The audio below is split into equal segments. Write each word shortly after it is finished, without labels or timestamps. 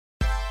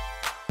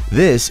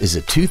This is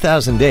a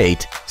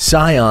 2008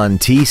 Scion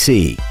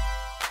TC.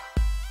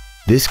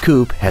 This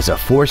coupe has a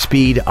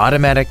 4-speed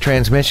automatic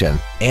transmission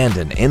and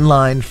an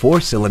inline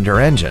 4-cylinder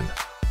engine.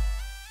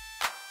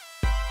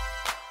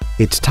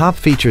 Its top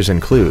features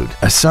include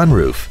a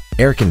sunroof,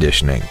 air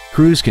conditioning,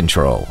 cruise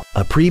control,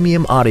 a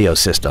premium audio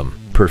system,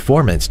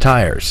 performance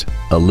tires,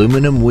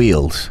 aluminum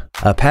wheels,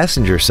 a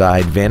passenger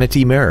side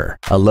vanity mirror,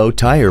 a low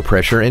tire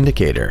pressure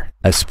indicator,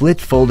 a split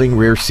folding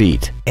rear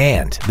seat,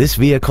 and this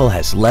vehicle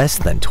has less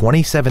than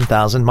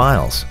 27,000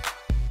 miles.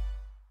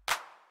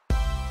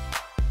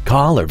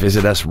 Call or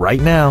visit us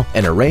right now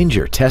and arrange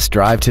your test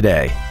drive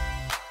today.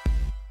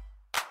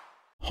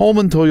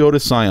 Holman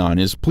Toyota Scion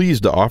is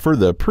pleased to offer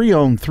the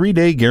pre-owned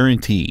 3-day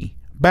guarantee.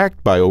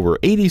 Backed by over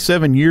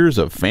 87 years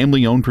of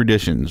family-owned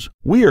traditions,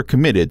 we are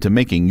committed to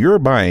making your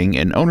buying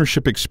and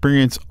ownership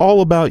experience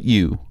all about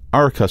you,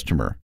 our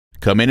customer.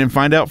 Come in and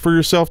find out for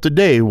yourself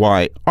today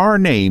why our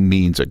name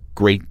means a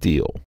great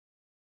deal.